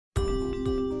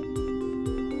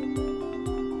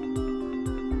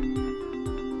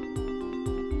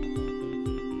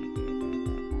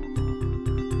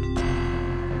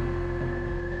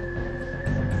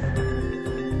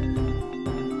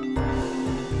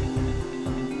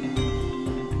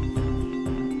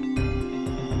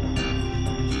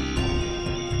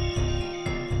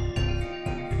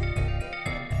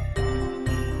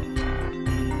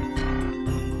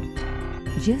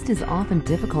GIST is often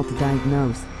difficult to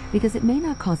diagnose because it may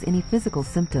not cause any physical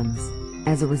symptoms.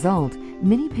 As a result,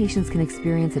 many patients can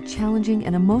experience a challenging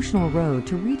and emotional road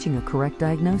to reaching a correct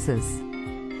diagnosis.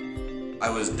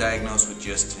 I was diagnosed with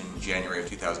GIST in January of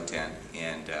 2010,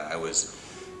 and I was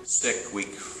sick weak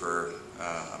for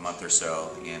a month or so,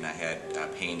 and I had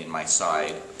pain in my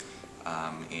side,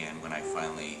 and when I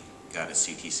finally got a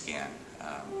CT scan,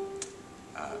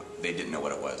 they didn't know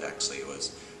what it was actually. It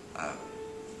was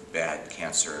bad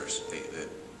cancer. They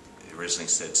originally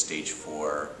said stage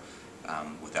 4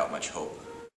 without much hope.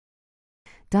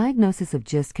 Diagnosis of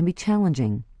GIST can be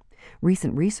challenging.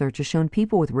 Recent research has shown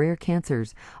people with rare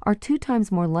cancers are 2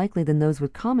 times more likely than those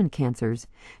with common cancers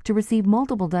to receive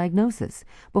multiple diagnoses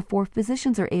before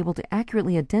physicians are able to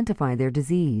accurately identify their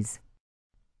disease.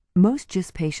 Most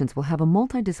GIST patients will have a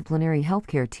multidisciplinary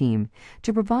healthcare team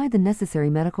to provide the necessary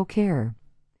medical care.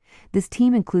 This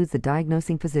team includes the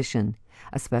diagnosing physician,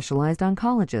 a specialized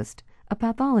oncologist, a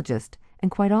pathologist,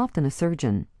 and quite often a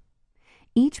surgeon.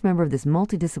 Each member of this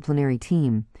multidisciplinary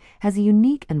team has a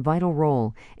unique and vital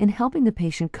role in helping the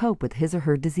patient cope with his or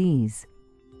her disease.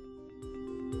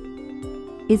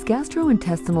 Is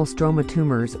gastrointestinal stromal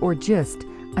tumors, or GIST,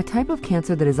 a type of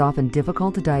cancer that is often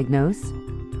difficult to diagnose?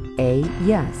 A.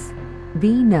 Yes.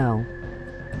 B. No.